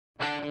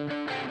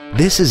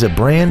This is a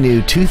brand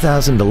new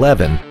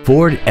 2011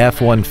 Ford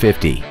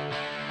F-150.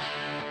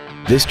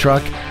 This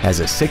truck has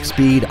a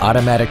 6-speed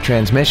automatic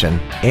transmission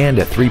and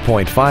a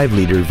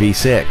 3.5-liter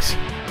V6.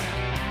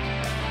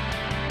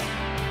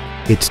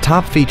 Its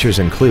top features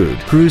include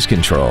cruise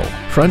control,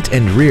 front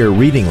and rear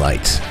reading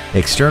lights,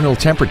 external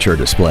temperature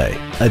display,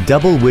 a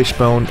double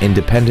wishbone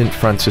independent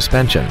front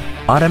suspension,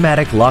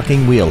 automatic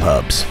locking wheel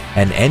hubs,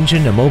 an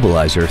engine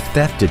immobilizer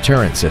theft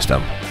deterrent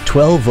system,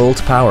 12-volt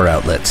power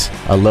outlets,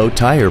 a low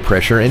tire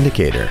pressure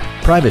indicator,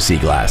 privacy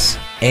glass,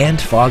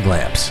 and fog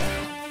lamps.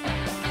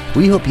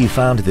 We hope you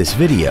found this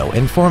video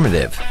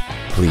informative.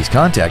 Please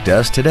contact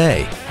us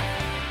today.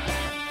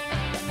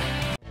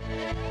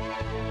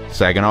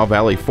 Saginaw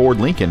Valley Ford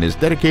Lincoln is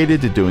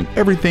dedicated to doing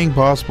everything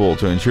possible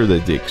to ensure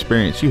that the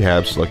experience you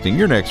have selecting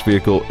your next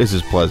vehicle is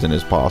as pleasant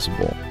as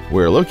possible.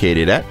 We're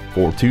located at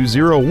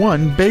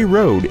 4201 Bay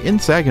Road in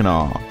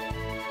Saginaw.